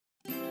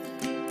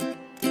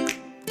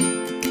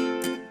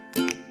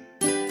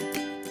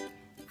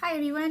Hi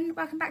everyone,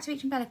 welcome back to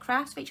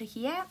RachandBellaCrafts. Rachel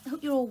here. I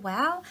hope you're all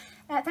well.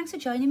 Thanks for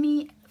joining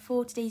me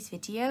for today's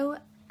video.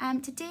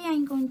 Today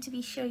I'm going to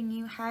be showing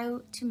you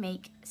how to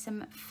make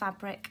some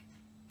fabric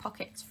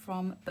pockets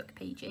from book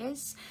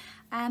pages.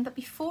 But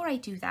before I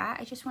do that,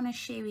 I just want to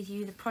share with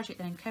you the project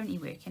that I'm currently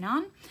working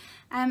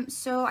on.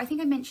 So I think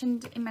I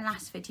mentioned in my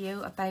last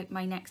video about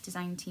my next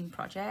design team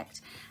project.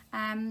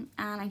 And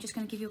I'm just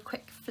going to give you a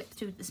quick flip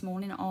through this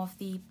morning of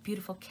the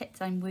beautiful kit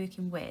that I'm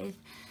working with.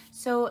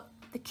 So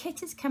the kit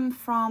has come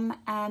from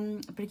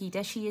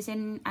Brygida. She is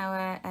in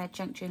our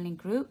junk journaling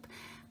group.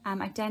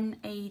 I've done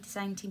a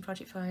design team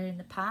project for her in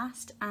the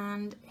past,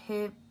 and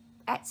her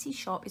Etsy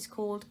shop is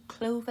called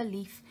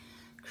Cloverleaf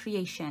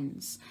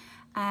Creations.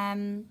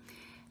 Her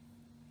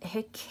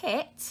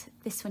kit,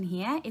 this one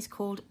here, is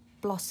called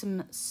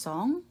Blossom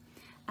Song.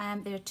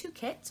 There are two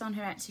kits on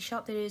her Etsy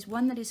shop. There is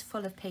one that is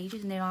full of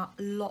pages, and there are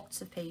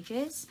lots of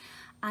pages,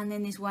 and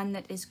then there's one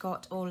that has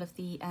got all of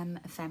the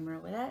ephemera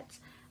with it.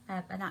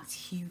 And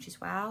that's huge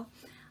as well.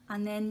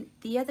 And then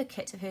the other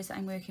kit of hers that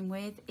I'm working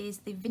with is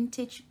the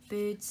Vintage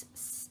Birds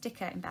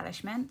sticker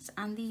embellishments,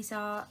 and these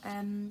are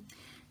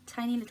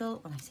tiny little,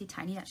 well, I say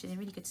tiny, actually they're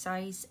really good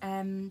size.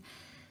 They're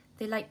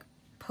like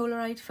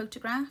Polaroid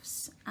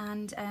photographs,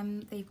 and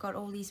they've got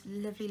all these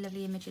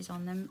lovely images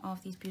on them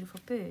of these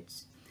beautiful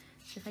birds.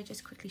 So if I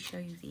just quickly show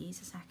you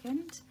these a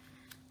second,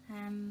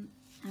 and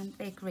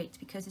they're great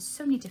because there's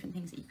so many different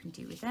things that you can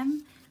do with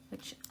them,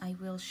 which I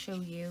will show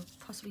you,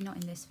 possibly not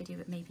in this video,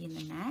 but maybe in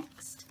the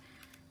next.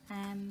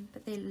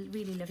 But they're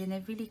really lovely, and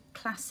they're really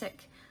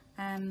classic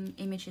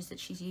images that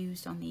she's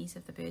used on these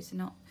of the birds. They're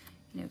not,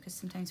 you know, because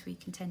sometimes we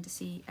can tend to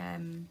see,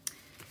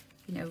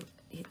 you know,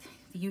 the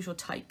usual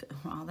type,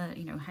 rather,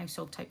 you know,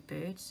 household type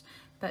birds.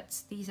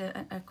 But these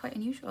are quite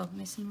unusual, and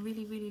there's some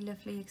really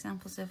lovely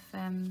examples of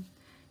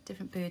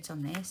different birds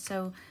on there.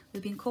 So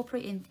we'll be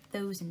incorporating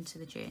those into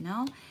the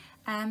journal.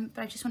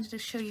 But I just wanted to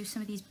show you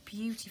some of these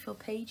beautiful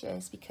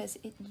pages because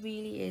it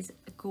really is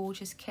a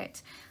gorgeous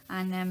kit,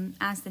 and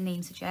as the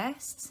name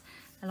suggests,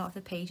 a lot of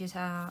the pages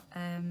are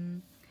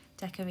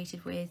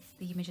decorated with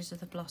the images of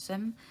the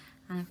blossom,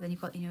 and then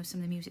you've got, you know, some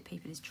of the music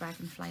paper, there's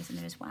dragonflies in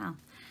there as well,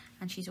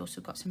 and she's also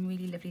got some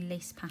really lovely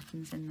lace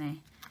patterns in there.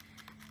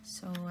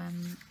 So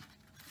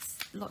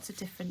lots of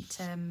different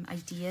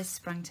ideas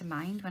sprang to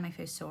mind when I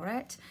first saw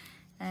it.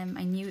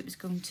 I knew it was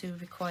going to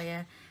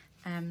require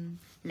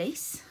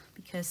lace,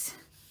 because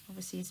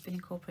obviously it's been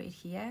incorporated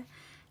here,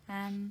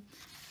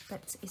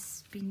 but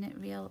it's been a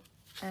real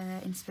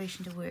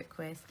inspiration to work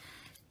with,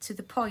 to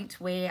the point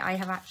where I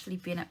have actually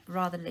been up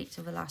rather late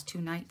over the last 2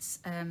 nights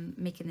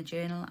making the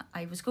journal.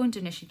 I was going to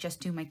initially just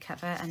do my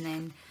cover and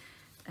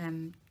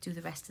then do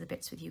the rest of the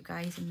bits with you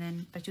guys, and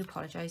then, but I do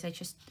apologise, I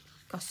just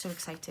got so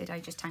excited I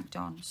just tanked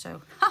on.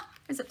 So I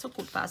was up till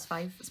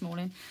 5:15 this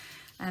morning,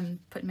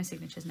 putting my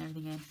signatures and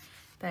everything in.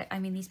 But I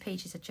mean, these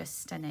pages are just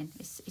stunning.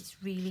 It's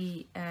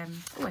really,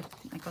 oh,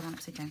 I got that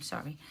upside down,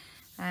 sorry.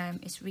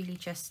 It's really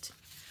just,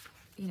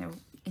 you know,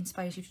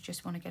 inspires you to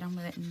just want to get on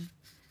with it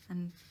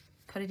and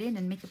put it in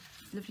and make a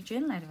lovely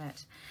journal out of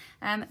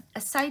it.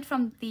 Aside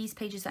from these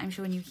pages that I'm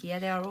showing you here,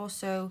 there are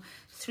also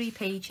 3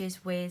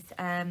 pages with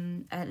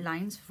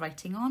lines of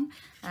writing on.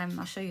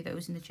 I'll show you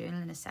those in the journal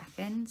in a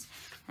second.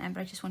 But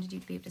I just wanted you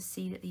to be able to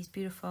see that these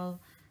beautiful,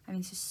 I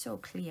mean, this is so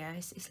clear,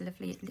 it's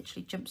lovely, it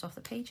literally jumps off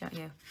the page at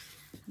you.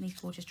 And these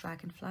gorgeous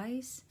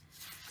dragonflies.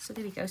 So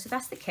there we go, so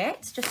that's the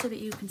kit, just so that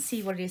you can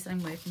see what it is that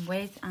I'm working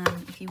with. And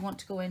if you want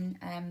to go and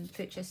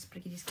purchase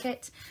Brygida's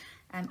kit,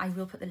 I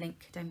will put the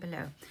link down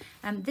below.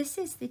 This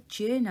is the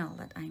journal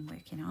that I'm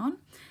working on.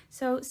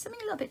 So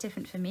something a little bit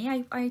different for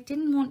me. I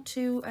didn't want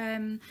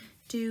to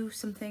do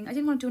something, I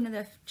didn't want to do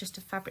another, just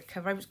a fabric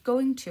cover. I was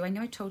going to, I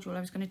know I told you all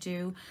I was going to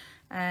do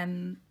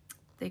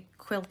the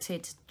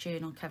quilted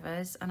journal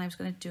covers, and I was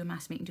going to do a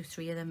mass make and do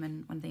 3 of them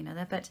and one thing or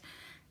another, but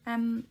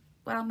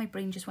well, my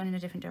brain just went in a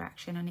different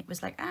direction, and it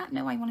was like,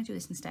 no, I want to do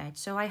this instead.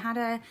 So I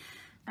had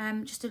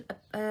just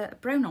a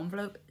brown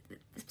envelope,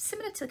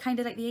 similar to kind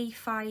of like the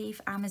A5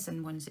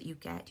 Amazon ones that you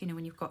get, you know,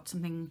 when you've got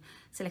something,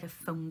 say like a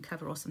phone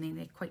cover or something,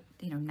 they're quite,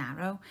 you know,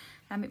 narrow.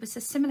 It was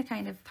a similar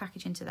kind of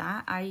packaging to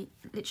that. I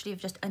literally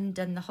have just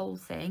undone the whole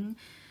thing,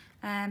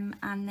 and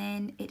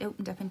then it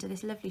opened up into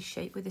this lovely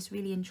shape with this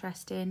really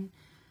interesting,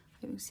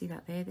 you can see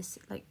that there, this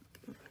like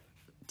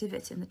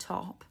divot in the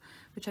top,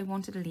 which I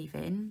wanted to leave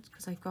in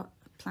because I've got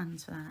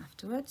plans for that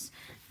afterwards.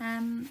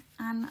 And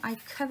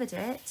I've covered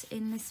it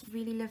in this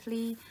really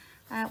lovely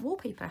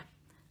wallpaper.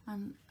 I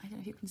don't know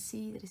if you can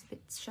see that it's a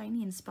bit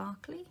shiny and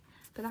sparkly,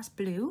 but that's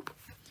blue.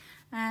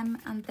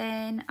 And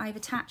then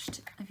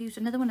I've used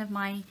another one of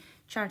my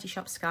charity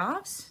shop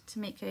scarves to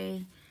make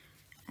a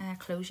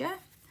closure,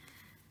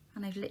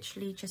 and I've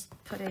literally just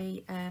put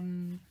a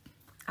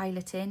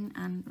eyelet in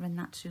and run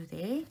that through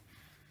there.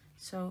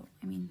 So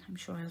I mean, I'm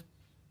sure I'll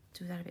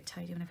do that a bit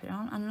tidy when I put it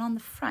on. And on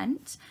the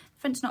front's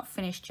not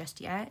finished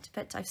just yet,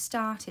 but I've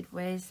started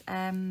with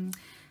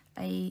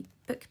a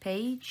book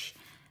page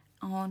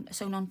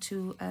sewn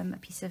onto a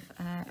piece of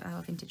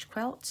our vintage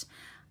quilt,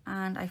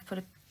 and I've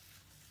put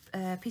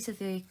a piece of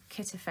the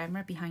kit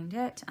ephemera behind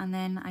it, and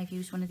then I've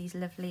used one of these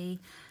lovely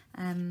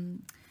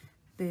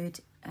bird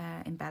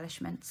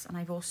embellishments, and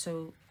I've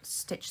also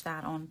stitched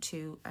that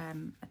onto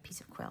a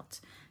piece of quilt,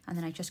 and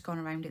then I've just gone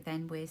around it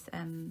then with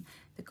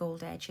the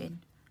gold edging,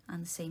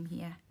 and the same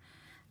here.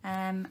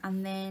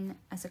 And then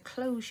as a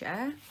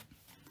closure,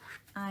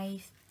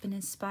 I've been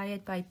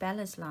inspired by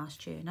Bella's last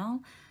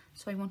journal,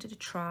 so I wanted to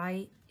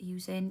try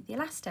using the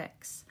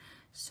elastics.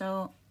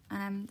 So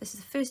this is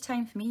the first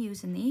time for me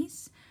using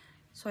these,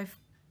 so I've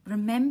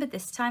remembered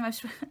this time,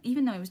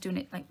 even though I was doing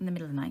it like in the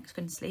middle of the night because I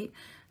couldn't sleep,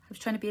 I was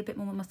trying to be a bit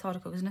more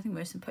methodical. There's nothing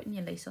worse than putting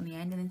your lace on the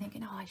end and then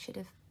thinking, oh, I should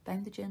have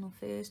bound the journal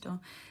first.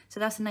 So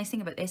that's the nice thing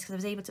about this, because I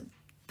was able to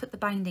put the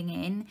binding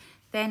in,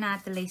 then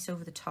add the lace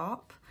over the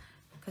top,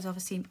 because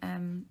obviously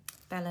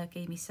Bella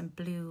gave me some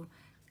blue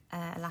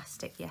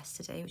elastic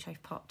yesterday, which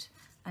I've popped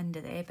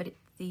under there, but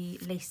the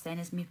lace then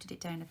has muted it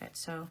down a bit.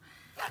 So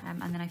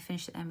and then I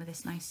finished it then with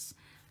this nice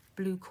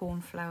blue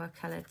cornflower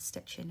coloured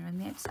stitching around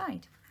the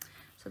outside.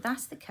 So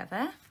that's the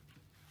cover.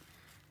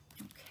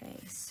 Okay,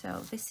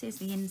 so this is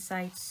the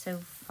inside so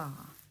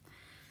far.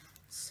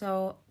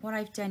 So what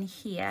I've done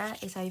here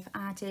is I've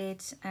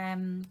added,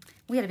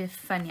 we had a bit of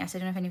fun, yes, I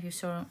don't know if any of you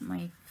saw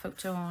my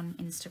photo on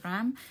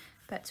Instagram,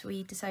 but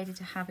we decided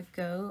to have a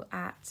go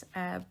at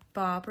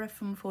Barbara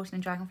from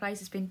 14 Dragonflies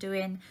has been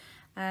doing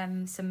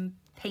some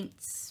paint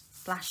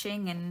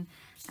splashing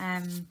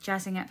and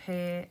jazzing up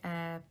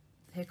her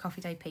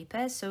coffee dye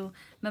papers. So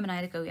Mum and I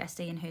had a go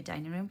yesterday in her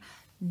dining room.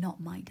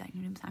 Not my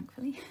dining room,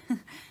 thankfully.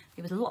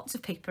 There was lots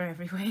of paper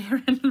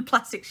everywhere and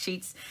plastic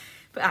sheets,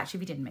 but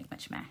actually we didn't make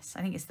much mess.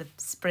 I think it's the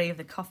spray of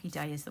the coffee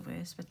dye is the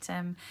worst. But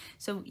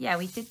so yeah,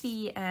 we did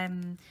we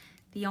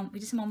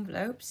did some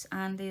envelopes,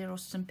 and there are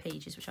also some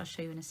pages which I'll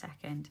show you in a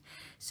second.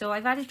 So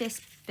I've added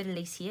this bit of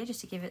lace here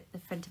just to give it the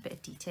front a bit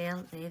of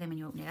detail there. Then when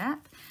you open it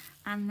up,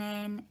 and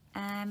then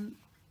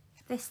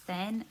this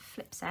then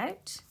flips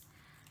out,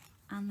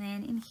 and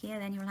then in here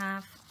then you'll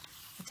have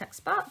a tuck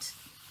spot,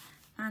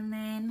 and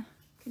then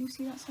can you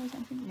see that size?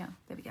 Anything? No,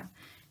 there we go.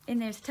 In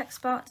there's a tuck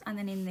spot, and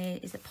then in there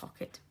is a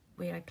pocket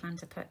where I plan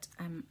to put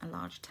a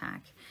large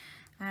tag.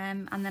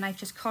 And then I've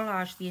just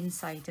collaged the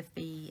inside of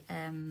the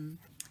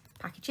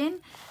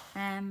packaging,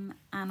 and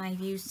I've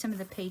used some of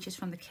the pages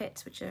from the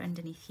kits which are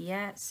underneath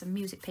here, some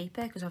music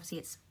paper because obviously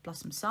it's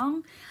Blossom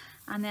Song,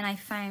 and then I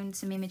found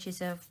some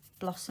images of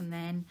Blossom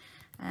then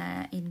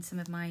in some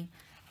of my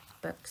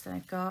books that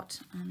I've got.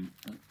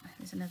 Oh,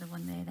 there's another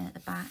one there then at the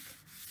back.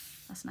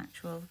 That's an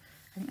actual,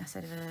 I think that's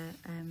out of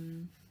a,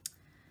 I'm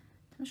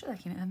not sure that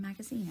came out of a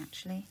magazine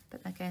actually,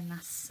 but again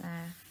that's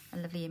a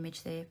lovely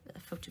image there, a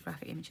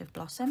photographic image of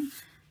Blossom,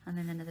 and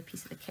then another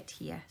piece of the kit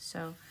here.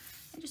 So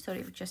I just thought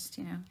it would just,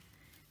 you know,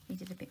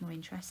 made it a bit more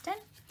interesting.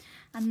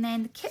 And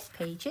then the kit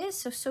pages,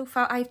 so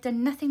far I've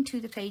done nothing to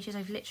the pages,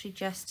 I've literally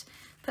just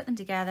put them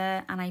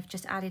together, and I've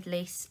just added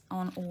lace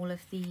on all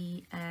of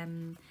the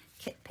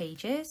kit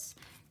pages.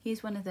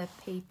 Here's one of the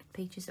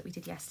pages that we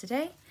did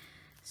yesterday.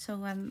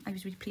 So I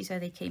was really pleased how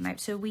they came out.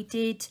 So we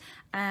did,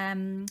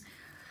 oh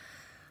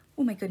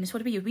my goodness, what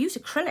did we use? We used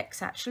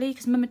acrylics actually,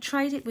 because Mum had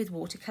tried it with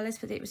watercolours,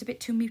 but it was a bit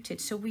too muted.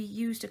 So we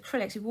used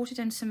acrylics. We watered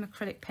down some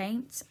acrylic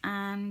paints,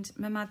 and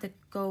Mum had the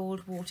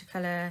gold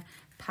watercolour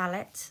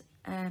palette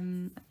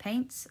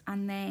paints,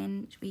 and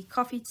then we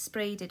coffee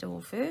sprayed it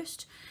all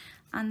first,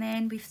 and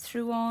then we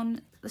threw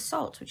on the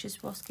salt, which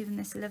is what's given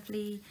this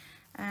lovely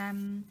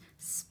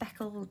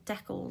speckled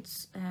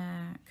decals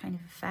kind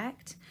of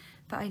effect.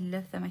 But I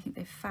love them, I think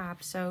they're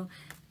fab. So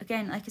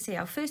again, like I say,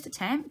 our first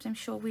attempt, I'm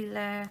sure we'll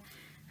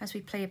as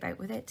we play about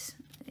with it,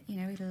 you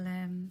know,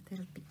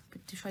 it'll be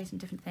good to try some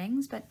different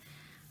things, but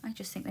I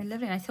just think they're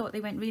lovely, and I thought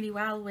they went really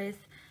well with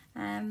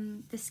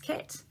this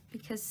kit,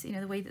 because you know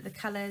the way that the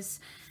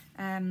colours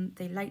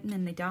they lighten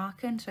and they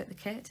darken throughout the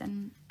kit,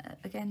 and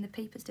again the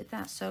papers did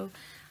that. So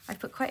I've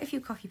put quite a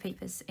few coffee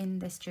papers in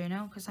this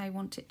journal because I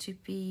want it to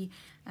be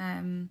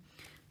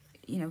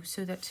you know,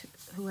 so that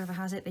whoever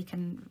has it, they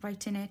can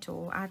write in it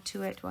or add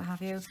to it, what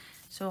have you.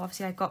 So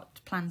obviously I've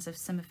got plans of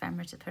some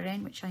ephemera to put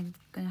in, which I'm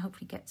going to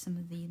hopefully get some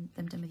of them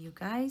done with you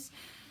guys.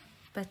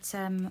 But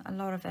a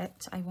lot of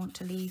it I want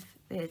to leave,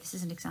 this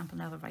is an example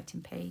now of a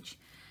writing page,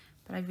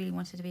 but I really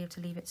wanted to be able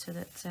to leave it so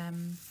that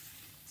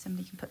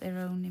somebody can put their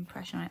own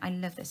impression on it. I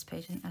love this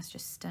page, I think that's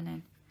just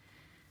stunning.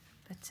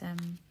 But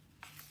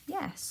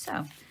yeah,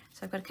 so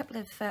I've got a couple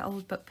of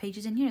old book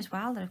pages in here as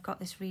well that have got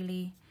this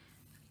really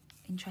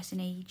interesting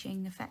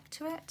aging effect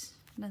to it.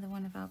 Another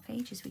one of our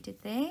pages we did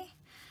there.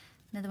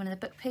 Another one of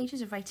the book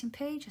pages, a writing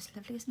page. That's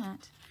lovely, isn't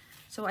it?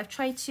 So I've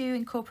tried to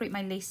incorporate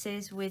my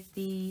laces with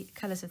the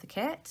colours of the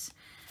kit.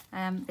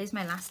 There's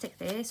my elastic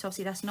there, so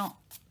obviously that's not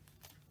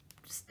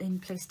in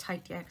place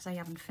tight yet because I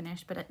haven't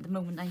finished, but at the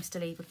moment I'm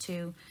still able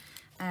to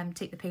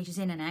take the pages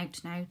in and out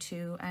now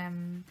to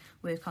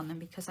work on them,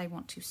 because I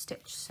want to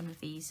stitch some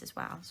of these as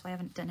well. So I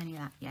haven't done any of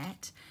that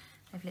yet.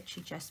 I've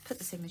literally just put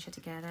the signature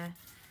together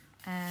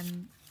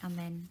and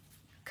then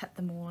cut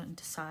them all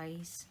into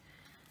size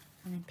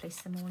and then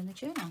place them all in the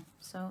journal.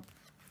 So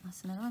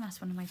that's another one. That's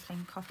one of my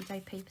plain coffee dye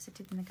papers I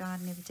did in the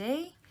garden the other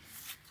day.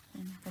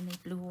 And then they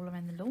blue all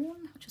around the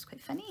lawn, which was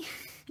quite funny.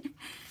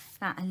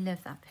 I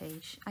love that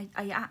page.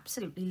 I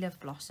absolutely love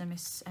Blossom.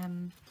 It's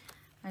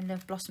I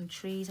love blossom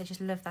trees. I just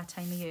love that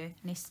time of year,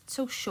 and it's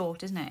so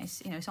short, isn't it?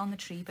 It's, you know, it's on the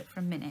tree but for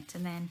a minute,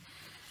 and then,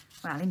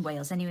 well, in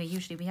Wales anyway,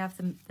 usually we have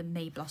the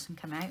May blossom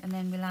come out, and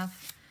then we'll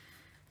have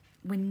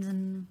winds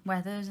and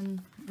weathers,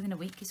 and within a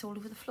week it's all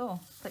over the floor.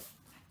 But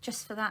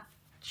just for that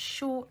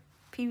short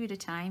period of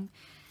time,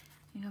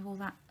 you have all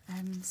that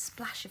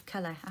splash of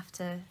colour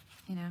after,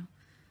 you know,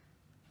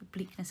 the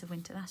bleakness of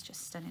winter. That's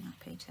just stunning, that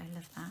page. I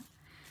love that.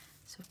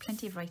 So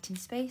plenty of writing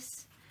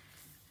space,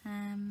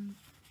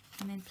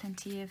 and then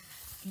plenty of,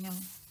 you know,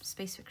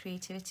 space for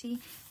creativity.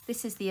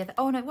 This is the other,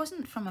 oh no, it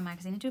wasn't from a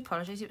magazine, I do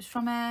apologise. It was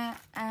from a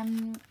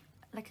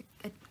like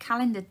a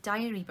calendar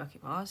diary book.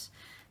 It was.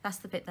 That's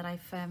the bit that I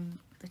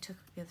took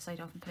the other side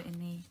off and put it in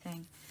the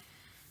thing,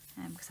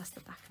 because that's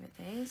the back of it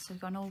there. So we've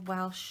got an old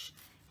Welsh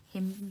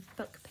hymn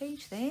book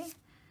page there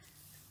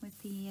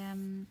with the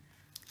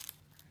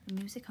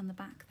music on the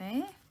back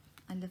there.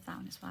 I love that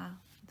one as well.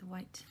 The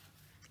white,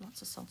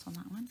 lots of salt on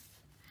that one.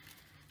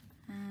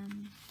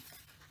 And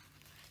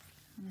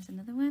there's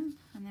another one,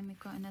 and then we've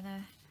got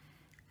another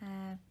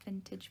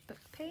vintage book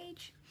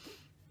page.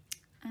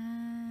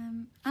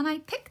 And I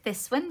picked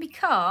this one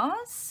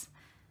because,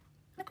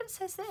 look what it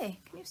says there.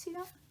 Can you see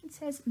that? It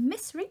says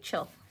Miss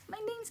Rachel. My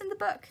name's in the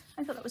book.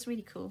 I thought that was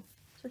really cool.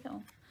 So I thought,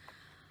 oh,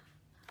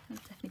 I'll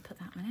definitely put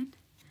that one in.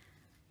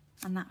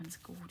 And that one's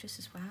gorgeous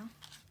as well.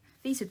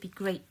 These would be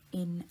great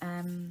in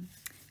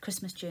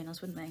Christmas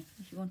journals, wouldn't they?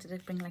 If you wanted to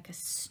bring like a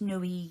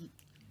snowy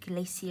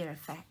glacier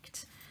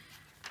effect.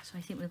 So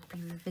I think we'll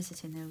be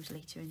revisiting those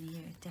later in the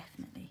year,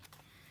 definitely.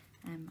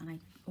 And I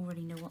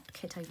already know what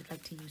kit I would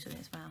like to use with it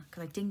as well,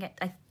 because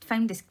I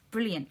found this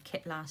brilliant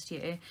kit last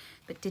year,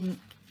 but didn't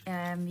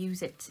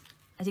use it.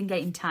 I didn't get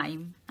it in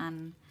time,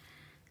 and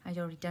I'd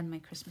already done my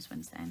Christmas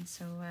ones then.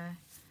 So,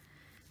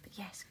 but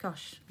yes,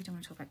 gosh, we don't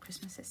want to talk about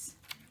Christmas.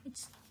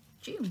 It's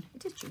June.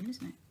 It is June,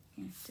 isn't it?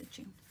 Yeah, it is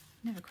June.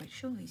 Never quite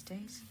sure these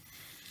days.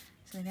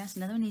 So that's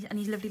another one, and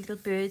these lovely little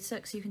birds.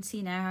 So you can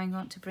see now how I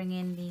want to bring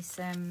in these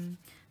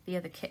the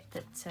other kit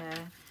that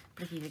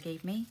Brygida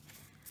gave me.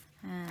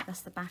 That's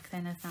the back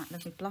then of that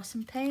lovely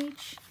blossom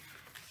page,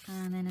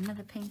 and then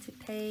another painted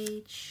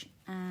page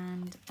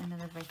and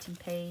another writing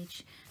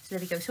page. So there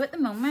we go. So at the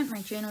moment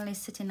my journal is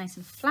sitting nice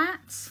and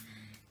flat.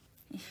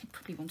 It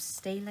probably won't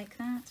stay like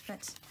that,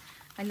 but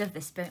I love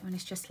this bit when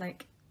it's just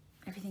like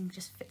everything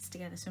just fits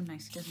together so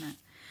nicely, doesn't it?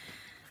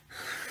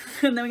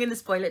 And then we're going to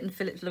spoil it and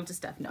fill it with loads of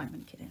stuff. No, I'm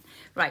only kidding.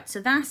 Right, so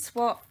that's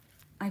what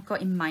I've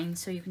got in mind,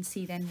 so you can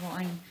see then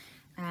what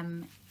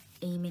I'm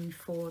aiming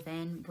for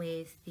then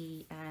with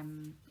the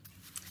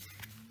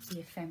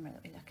ephemera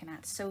that we're looking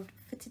at. So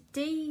for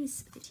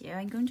today's video,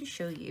 I'm going to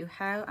show you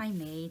how I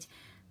made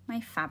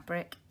my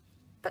fabric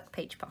book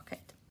page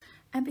pocket.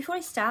 And before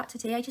I start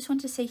today, I just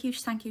wanted to say a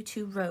huge thank you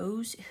to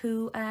Rose,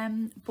 who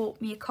bought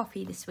me a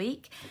copy this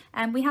week.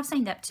 We have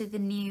signed up to the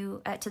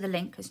new to the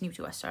link, it's new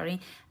to us, sorry,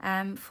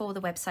 for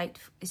the website.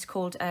 It's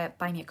called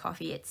Buy Me a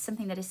Coffee. It's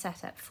something that is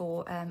set up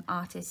for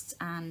artists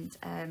and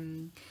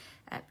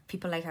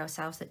people like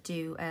ourselves that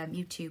do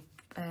YouTube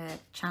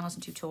channels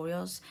and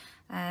tutorials,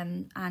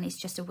 and it's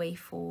just a way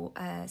for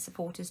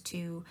supporters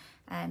to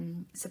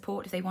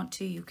support if they want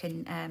to. You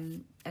can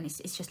and it's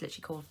just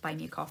literally called Buy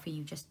Me a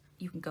Coffee.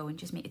 You can go and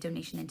just make a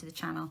donation into the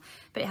channel,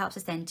 but it helps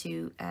us then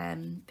to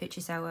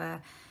purchase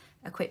our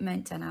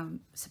equipment and our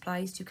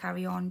supplies to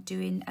carry on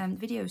doing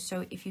videos.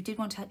 So if you did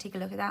want to take a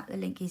look at that, the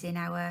link is in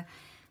our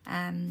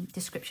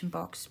description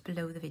box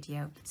below the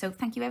video. So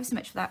thank you ever so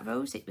much for that,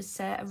 Rose. It was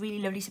a really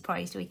lovely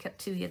surprise to wake up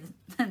to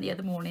the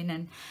other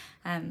morning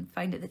and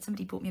find out that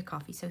somebody bought me a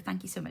coffee. So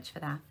thank you so much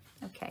for that.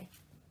 Okay.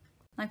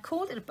 I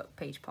called it a book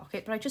page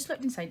pocket, but I just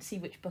looked inside to see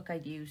which book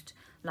I'd used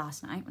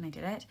last night when I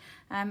did it,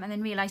 and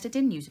then realised I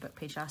didn't use a book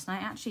page last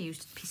night. I actually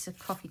used a piece of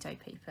coffee dye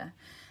paper.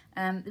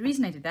 The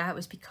reason I did that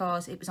was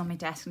because it was on my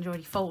desk and I'd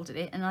already folded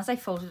it, and as I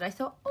folded it I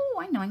thought, oh,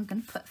 I know I'm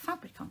going to put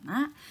fabric on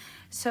that.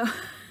 So,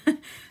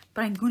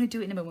 but I'm going to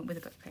do it in a moment with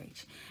a book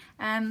page.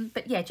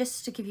 But yeah,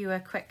 just to give you a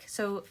quick,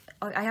 so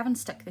I haven't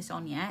stuck this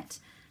on yet,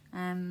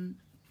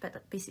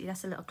 but basically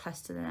that's a little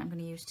cluster that I'm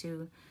going to use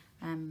to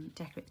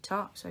decorate the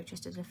top. So I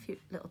just did a few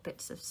little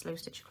bits of slow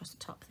stitch across the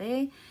top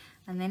there,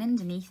 and then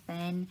underneath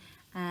then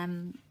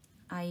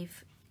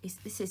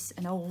this is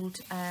an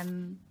old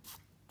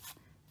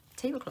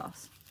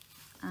tablecloth,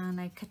 and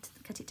I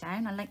cut it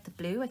down. I like the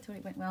blue. I thought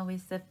it went well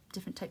with the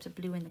different types of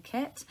blue in the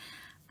kit,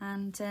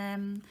 and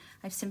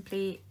I've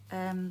simply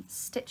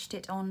stitched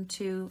it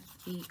onto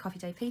the coffee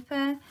dye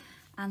paper,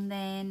 and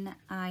then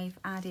I've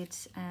added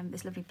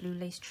this lovely blue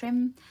lace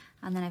trim,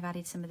 and then I've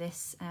added some of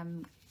this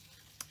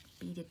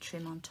beaded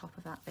trim on top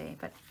of that there.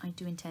 But I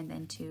do intend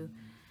then to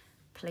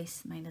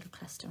place my little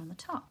cluster on the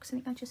top, because I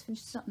think I just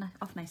finished it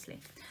off nicely.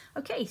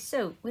 Okay,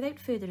 so without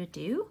further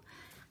ado,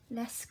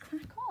 let's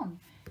crack on.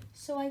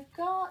 So I've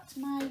got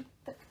my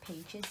book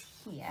pages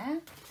here.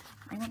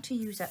 I want to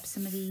use up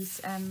some of these.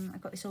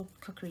 I've got this old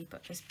cookery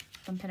book just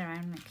bumping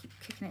around, and I keep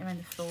kicking it around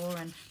the floor,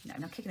 and no,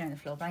 I'm not kicking it around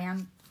the floor, but I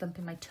am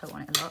bumping my toe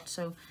on it a lot,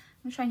 so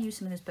going to try and use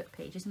some of those book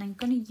pages, and I'm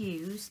going to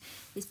use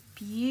this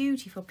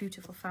beautiful,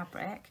 beautiful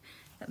fabric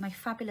that my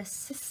fabulous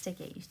sister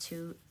gave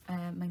to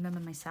my mum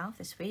and myself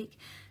this week.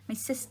 My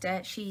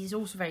sister, she's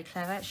also very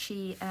clever.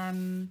 She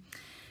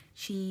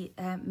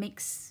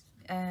sews,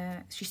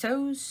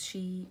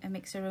 she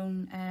makes her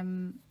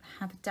own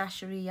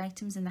haberdashery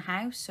items in the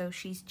house. So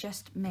she's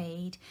just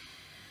made,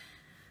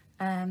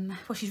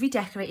 well, she's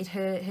redecorated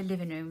her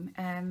living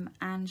room,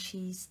 and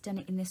she's done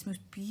it in this most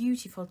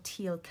beautiful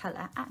teal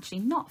colour,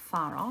 actually not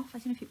far off. I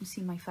don't know if you can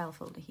see my file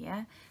folder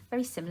here,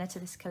 very similar to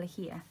this colour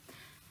here.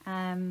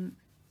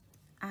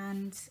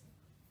 And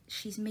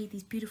she's made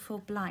these beautiful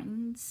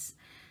blinds.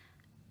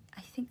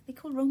 I think they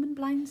call Roman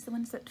blinds, the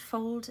ones that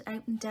fold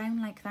out and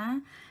down like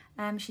that.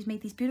 She's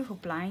made these beautiful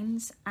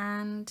blinds,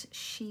 and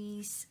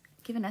she's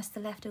given us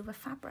the leftover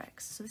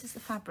fabrics. So this is the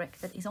fabric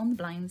that is on the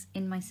blinds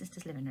in my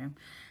sister's living room,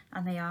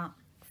 and they are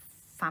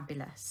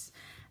fabulous.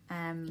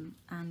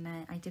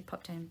 I did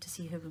pop down to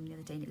see her room the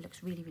other day, and it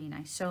looks really, really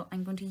nice. So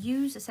I'm going to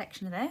use a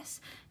section of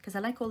this because I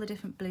like all the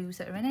different blues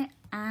that are in it,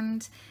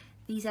 and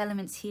these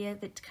elements here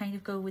that kind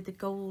of go with the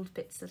gold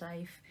bits that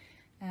I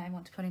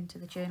want to put into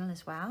the journal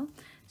as well.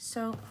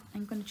 So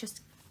I'm going to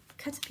just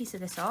cut a piece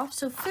of this off.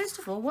 So first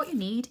of all, what you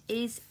need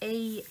is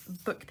a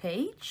book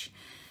page.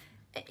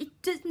 It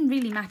doesn't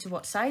really matter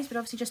what size, but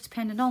obviously just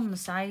depending on the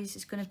size,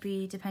 it's going to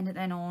be dependent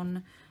then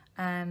on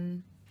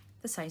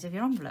the size of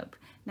your envelope.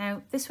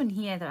 Now this one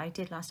here that I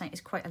did last night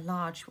is quite a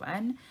large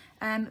one,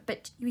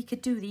 but we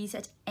could do these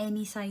at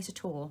any size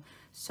at all.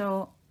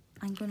 So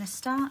I'm going to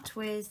start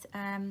with,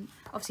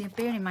 obviously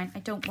bearing in mind I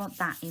don't want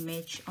that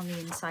image on the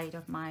inside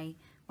of my,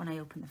 when I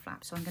open the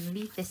flap. So I'm going to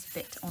leave this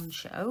bit on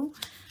show,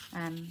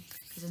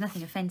 because there's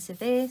nothing offensive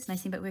there. It's the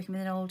nice thing about working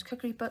with an old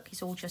cookery book,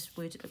 it's all just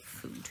words about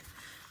food.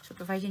 So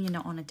providing you're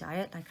not on a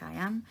diet like I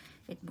am,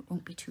 it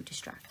won't be too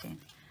distracting.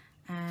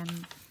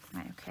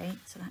 Right, okay,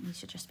 so that needs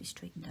to just be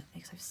straightened up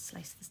because I've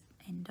sliced this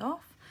end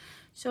off.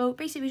 So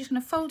basically we're just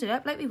going to fold it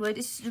up like we would.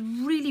 This is a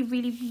really,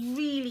 really,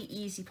 really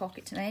easy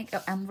pocket to make,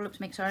 envelope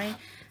to make, sorry.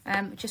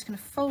 We're just going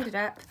to fold it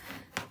up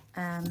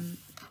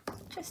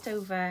just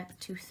over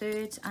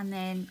 2/3, and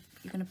then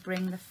you're going to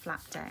bring the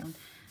flap down.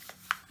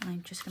 And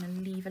I'm just going to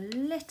leave a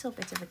little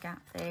bit of a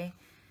gap there,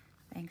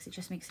 because it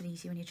just makes it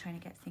easy when you're trying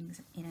to get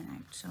things in and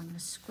out. So I'm going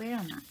to square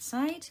on that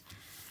side,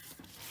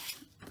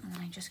 and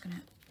then I'm just going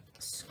to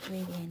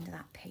square the end of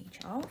that page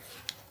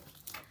off.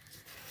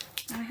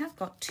 Now I have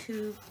got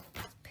 2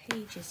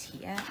 pages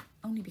here,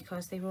 only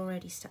because they were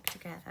already stuck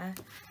together,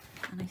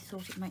 and I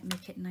thought it might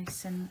make it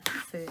nice and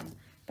firm.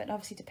 But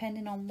obviously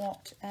depending on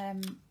what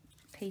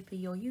paper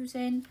you're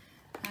using,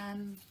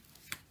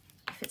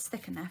 if it's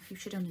thick enough, you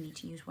should only need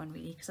to use one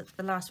really, because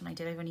the last one I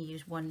did, I've only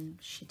used 1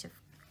 sheet of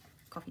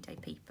coffee dye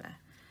paper,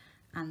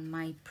 and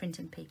my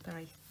printing paper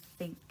I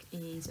think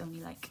is only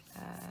like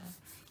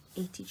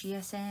 80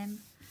 GSM,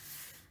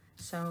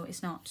 so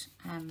it's not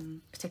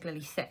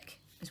particularly thick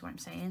is what I'm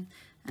saying.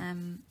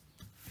 And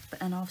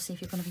obviously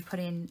if you're going to be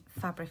putting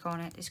fabric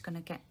on it, it's going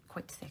to get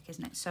quite thick,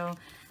 isn't it? So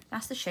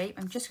that's the shape.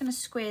 I'm just going to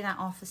square that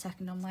off a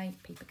second on my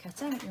paper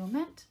cutter at the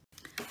moment.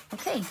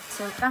 Okay,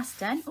 so that's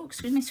done. Oh,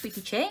 excuse me,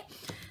 squeaky chair.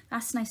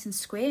 That's nice and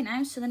square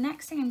now. So the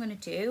next thing I'm going to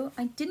do,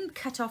 I didn't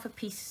cut off a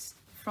piece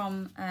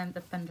from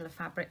the bundle of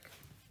fabric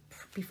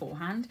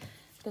beforehand,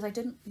 because I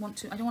don't want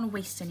to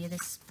waste any of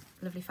this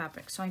lovely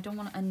fabric. So I don't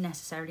want to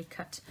unnecessarily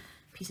cut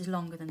pieces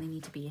longer than they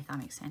need to be, if that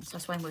makes sense. So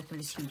that's why I'm working with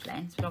this huge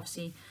length, but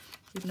obviously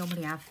you'd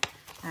normally have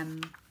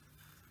an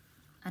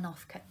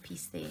off-cut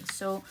piece there.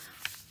 So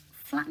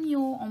flatten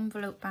your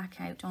envelope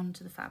back out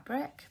onto the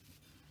fabric,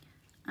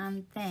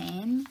 and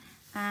then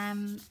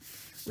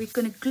we're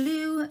going to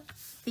glue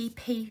the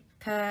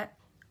paper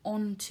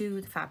onto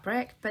the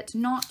fabric, but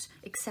not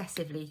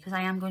excessively, because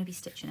I am going to be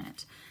stitching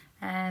it.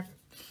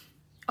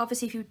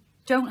 Obviously if you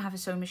don't have a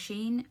sewing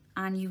machine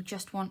and you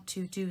just want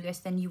to do this,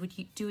 then you would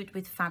do it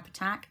with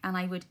Fab-Tack, and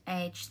I would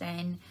edge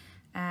then,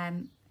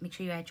 make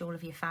sure you edge all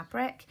of your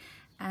fabric,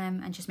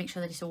 and just make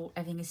sure that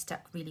everything is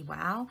stuck really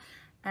well.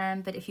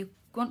 But if you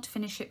want to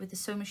finish it with the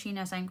sewing machine,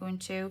 as I'm going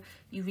to,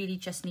 you really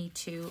just need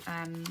to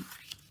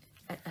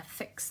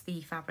affix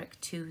the fabric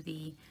to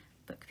the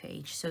book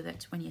page so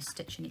that when you're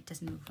stitching it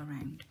doesn't move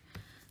around.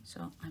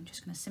 So I'm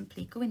just going to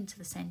simply go into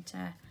the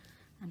center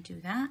and do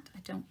that. I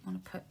don't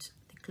want to put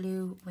the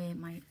glue where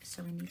my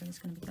sewing needle is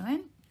going to be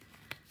going.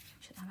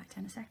 Shut that back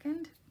down a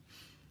second.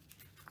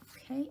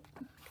 Okay,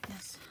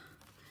 yes,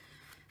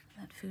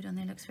 that food on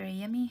there looks very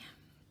yummy,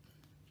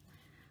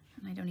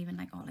 and I don't even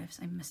like olives.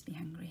 I must be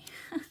hungry.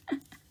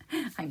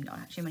 I'm not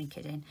actually, I'm only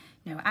kidding.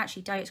 No,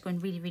 actually diet's going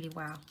really, really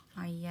well.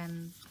 I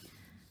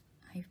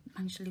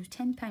managed to lose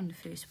 10 pounds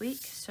the first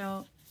week,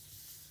 so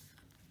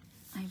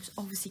I was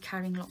obviously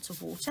carrying lots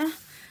of water,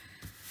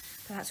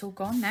 but that's all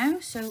gone now,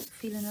 so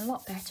feeling a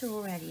lot better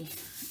already.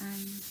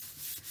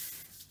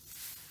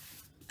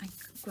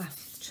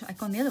 I've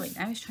gone the other way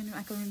now.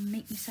 I go and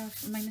remind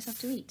myself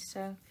to eat.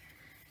 So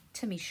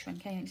tummy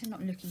shrunk. I'm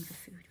not looking for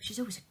food, which is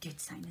always a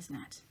good sign, isn't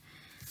it?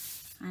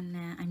 And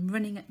I'm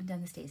running up and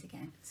down the stairs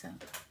again, so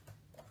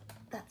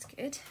that's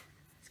good.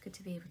 It's good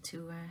to be able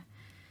to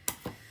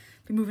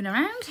be moving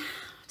around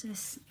to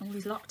all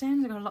these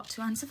lockdowns. I've got a lot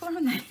to answer for,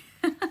 haven't I?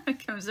 When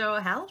it comes to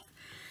our health.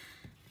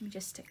 Let me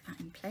just stick that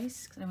in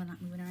place because I don't want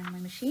that moving around my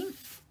machine.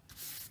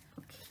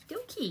 Okie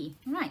dokie.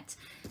 Right,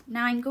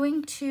 now I'm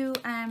going to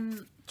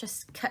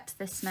just cut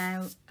this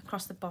now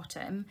across the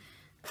bottom.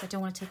 I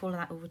don't want to take all of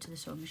that over to the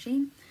sewing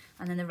machine,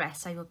 and then the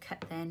rest I will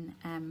cut then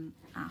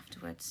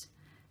afterwards.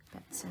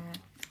 But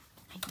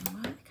I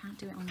don't know, I can't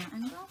do it on that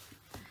angle,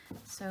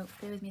 so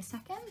bear with me a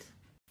second.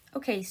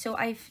 Okay, so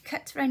I've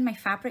cut around my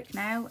fabric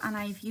now, and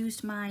I've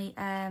used my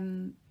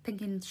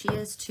pinking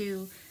shears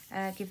to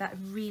give that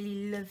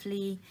really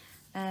lovely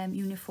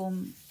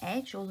uniform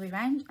edge all the way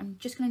around. I'm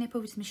just going to nip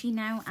over to the machine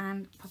now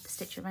and pop a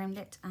stitch around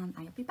it, and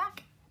I'll be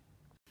back.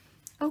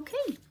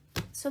 Okay,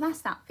 so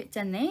that's that bit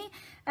done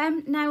there.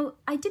 Now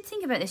I did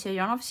think about this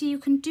earlier on. Obviously you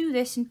can do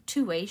this in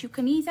two ways. You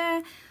can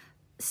either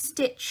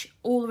stitch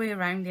all the way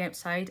around the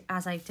outside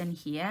as I've done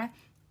here,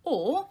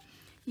 or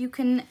you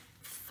can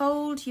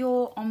fold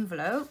your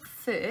envelope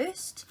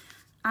first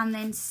and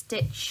then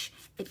stitch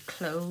it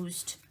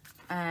closed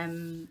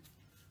when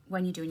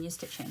you're doing your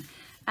stitching.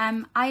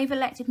 I've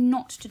elected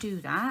not to do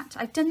that.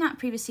 I've done that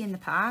previously in the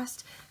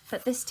past,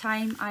 but this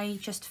time I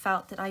just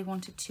felt that I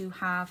wanted to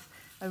have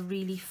a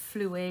really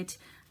fluid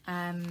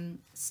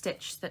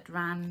stitch that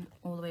ran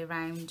all the way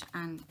around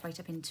and right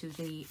up into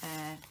the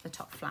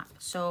top flap.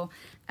 So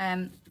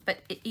but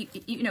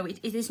you know,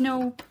 it is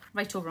no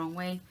right or wrong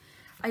way.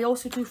 I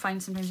also do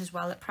find sometimes as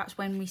well that perhaps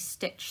when we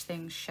stitch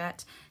things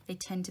shut, they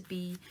tend to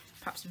be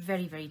perhaps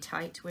very, very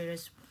tight,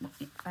 whereas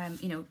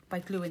you know, by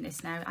gluing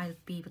this now, I'll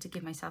be able to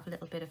give myself a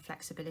little bit of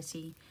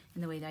flexibility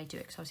in the way that I do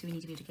it, because obviously we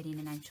need to be able to get in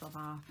and out of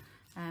our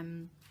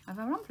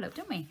envelope,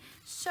 don't we?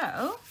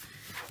 So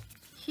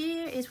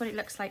here is what it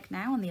looks like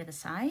now on the other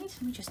side.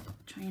 Let me just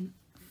try and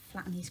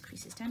flatten these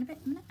creases down a bit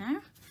a minute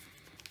now.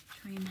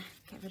 Try and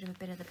get rid of a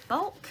bit of the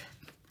bulk,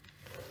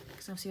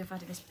 because obviously I've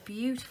added this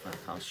beautiful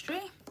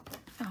upholstery.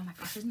 Oh my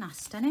gosh, isn't that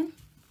stunning?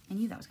 I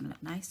knew that was going to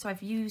look nice. So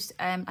I've used,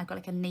 I've got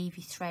like a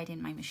navy thread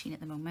in my machine at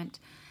the moment,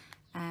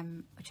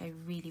 which I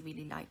really,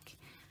 really like.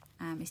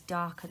 It's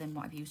darker than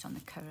what I've used on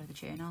the cover of the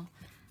journal,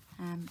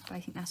 but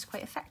I think that's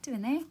quite effective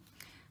in there.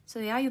 So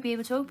yeah, you'll be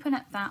able to open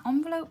up that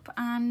envelope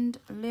and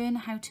learn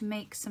how to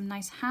make some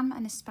nice ham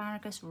and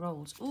asparagus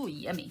rolls. Oh,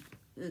 yummy.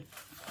 Ugh.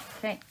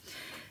 Okay,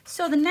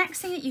 so the next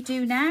thing that you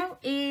do now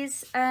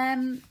is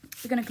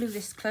you're going to glue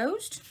this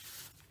closed.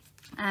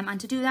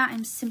 And to do that,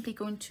 I'm simply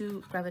going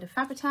to grab a bit of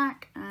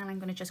Fabri-Tac, and I'm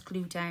going to just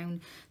glue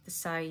down the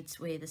sides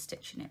where the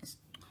stitching is.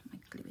 Oh, my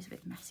glue is a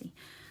bit messy.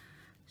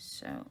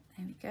 So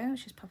there we go.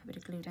 Let's just pop a bit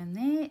of glue down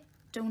there.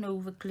 Don't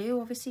over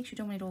glue, obviously, because you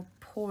don't want it all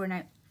pouring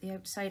out the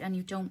outside, and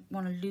you don't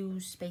want to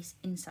lose space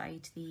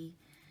inside the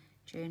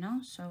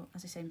journal. So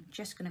as I say, I'm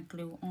just going to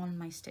glue on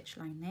my stitch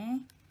line there.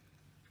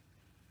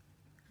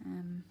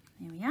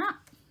 There we are.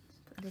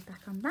 Put the lid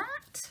back on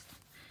that.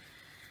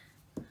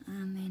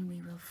 And then we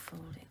will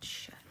fold it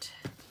shut.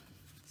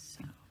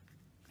 So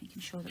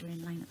making sure that we're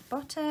in line at the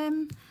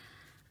bottom,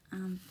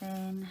 and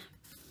then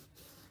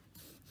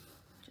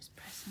just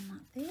press on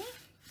that there,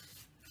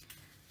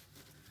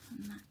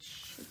 and that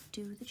should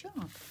do the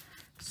job.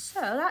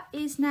 So that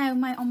is now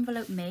my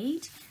envelope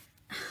made.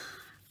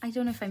 I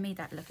don't know if I made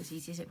that look as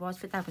easy as it was,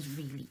 but that was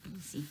really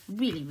easy,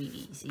 really,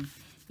 really easy.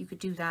 You could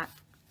do that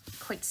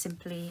quite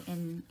simply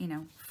in, you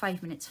know,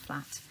 5 minutes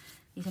flat.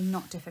 These are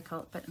not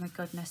difficult, but my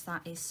goodness,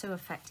 that is so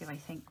effective. I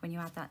think when you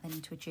add that then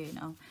into a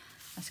journal,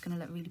 that's going to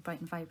look really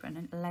bright and vibrant,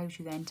 and it allows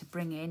you then to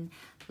bring in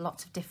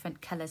lots of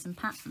different colours and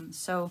patterns.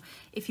 So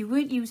if you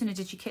weren't using a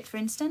DigiKit, for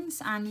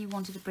instance, and you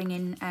wanted to bring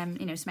in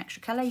you know, some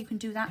extra colour, you can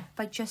do that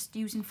by just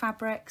using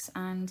fabrics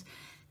and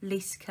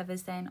lace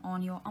covers then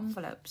on your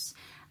envelopes.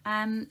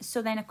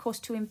 So then of course,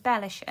 to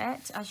embellish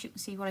it, as you can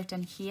see what I've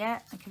done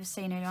here, like I was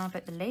saying earlier on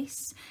about the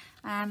lace,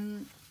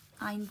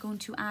 I'm going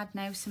to add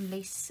now some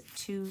lace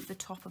to the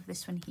top of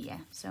this one here.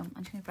 So I'm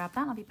just going to grab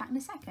that. I'll be back in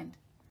a second.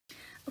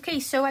 Okay,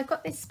 so I've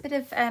got this bit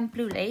of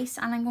blue lace,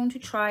 and I'm going to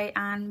try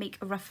and make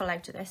a ruffle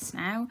out of this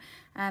now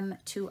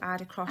to add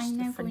across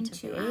the front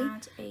of it. I'm going to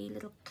add a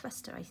little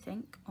cluster, I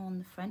think, on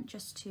the front,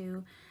 just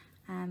to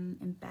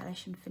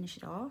embellish and finish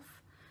it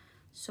off.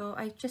 So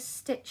I've just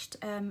stitched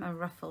a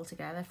ruffle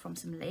together from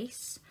some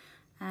lace.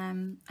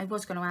 I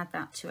was going to add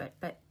that to it,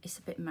 but it's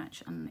a bit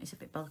much and it's a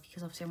bit bulky,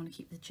 because obviously I want to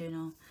keep the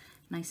journal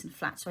nice and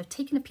flat. So I've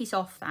taken a piece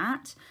off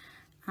that,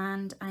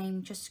 and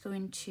I'm just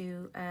going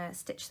to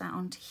stitch that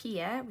onto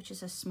here, which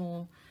is a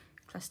small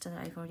cluster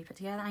that I've already put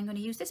together. I'm going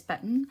to use this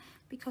button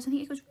because I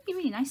think it goes really,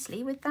 really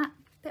nicely with that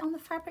bit on the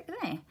fabric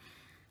there,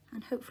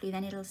 and hopefully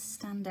then it'll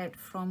stand out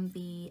from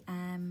the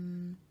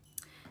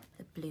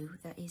blue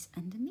that is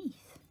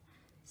underneath.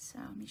 So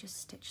let me just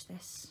stitch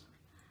this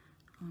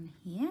on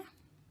here.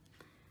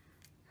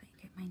 If I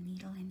can get my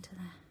needle into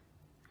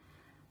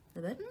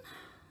the button.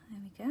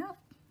 There we go.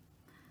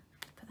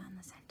 Put that in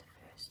the centre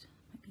first,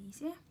 might be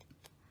easier.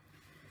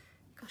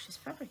 Gosh, this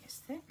fabric is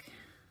thick.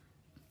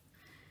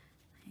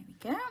 There we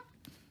go.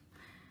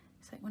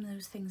 It's like one of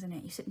those things, isn't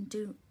it? You sit and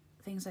do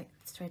things like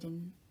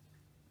threading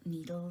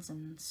needles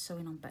and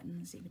sewing on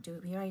buttons. You would do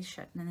it with your eyes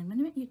shut, and then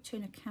when you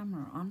turn a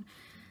camera on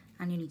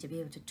and you need to be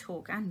able to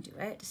talk and do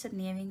it,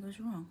 suddenly everything goes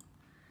wrong.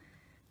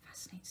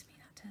 Fascinates me,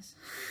 that does.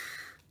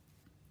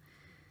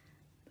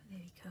 But there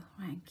we go.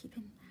 Right, I'm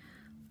keeping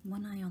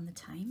one eye on the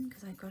time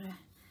because I've got to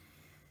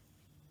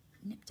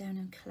nip down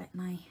and collect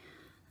my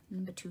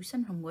number 2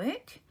 son from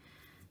work,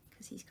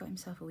 because he's got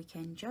himself a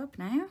weekend job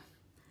now,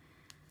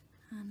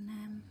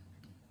 and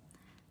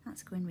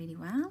that's going really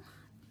well.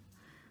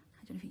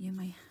 I don't know if you hear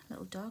my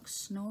little dog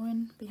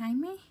snoring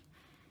behind me.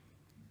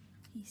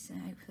 He's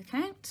out for the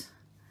count.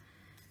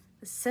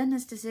 The sun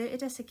has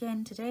deserted us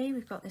again today.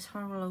 We've got this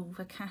horrible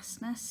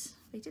overcastness.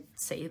 They did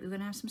say that we were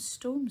going to have some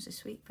storms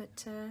this week,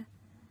 but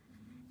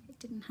it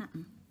didn't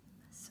happen.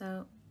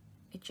 So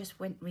it just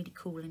went really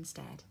cool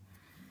instead.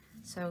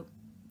 So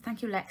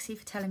thank you, Lexi,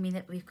 for telling me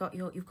that you've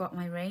got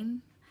my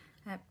rain.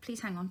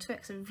 Please hang on to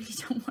it, because I really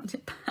don't want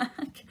it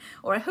back.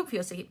 Or I hope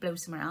you'll see it blow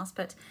somewhere else,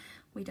 but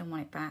we don't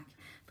want it back.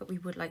 But we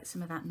would like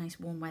some of that nice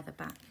warm weather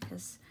back,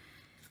 because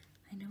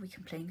I know we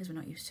complain because we're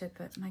not used to it,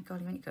 but my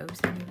golly, when it goes,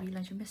 then you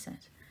realise you miss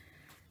it.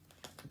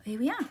 But here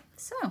we are.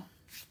 So,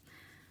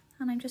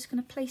 and I'm just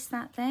going to place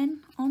that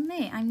then on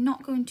there. I'm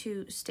not going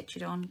to stitch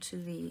it on to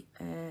the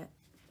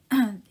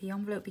the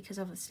envelope, because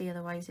obviously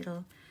otherwise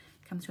it'll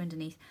come through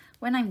underneath.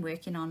 When I'm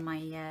working on my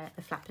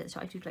the flap at the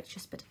top, I do like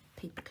just a bit of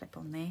paper clip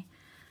on there,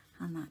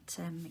 and that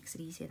makes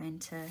it easier then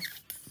to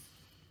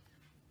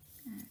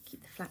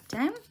keep the flap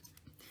down.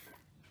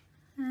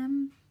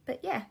 But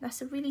yeah,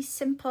 that's a really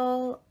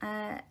simple,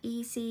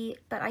 easy,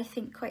 but I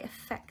think quite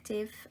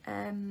effective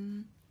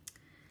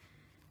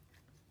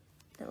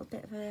little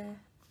bit of an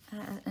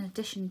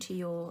addition to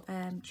your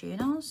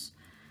journals.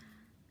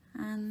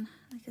 And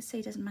like I say,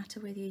 it doesn't matter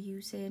whether you're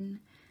using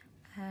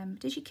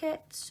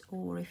DigiKits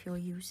or if you're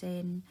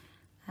using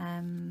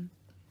you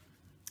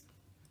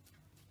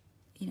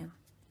know,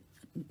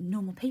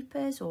 normal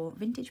papers or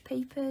vintage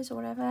papers or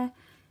whatever,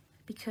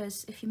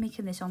 because if you're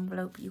making this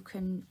envelope, you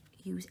can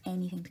use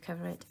anything to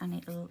cover it and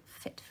it'll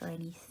fit for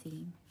any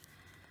theme.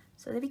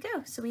 So there we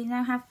go. So we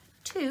now have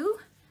 2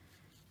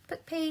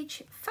 book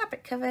page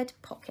fabric covered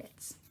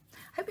pockets.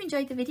 Hope you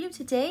enjoyed the video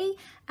today.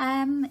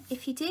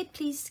 If you did,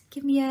 please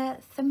give me a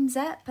thumbs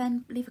up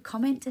and leave a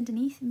comment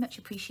underneath, much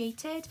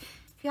appreciated.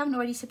 If you haven't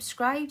already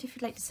subscribed, if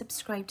you'd like to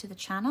subscribe to the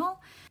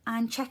channel,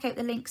 and check out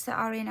the links that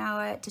are in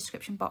our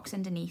description box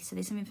underneath. So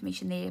there's some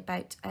information there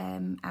about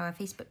our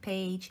Facebook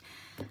page,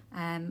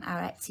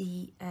 our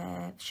Etsy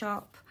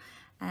shop,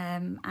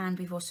 and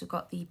we've also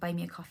got the Buy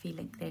Me a Coffee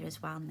link there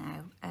as well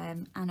now.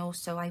 And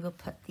also I will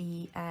put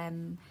the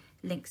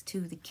links to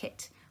the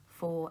kit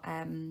for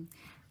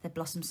the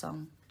Blossom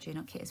Song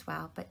journal kit as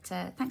well. But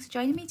thanks for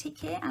joining me, take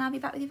care, and I'll be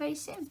back with you very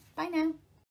soon. Bye now.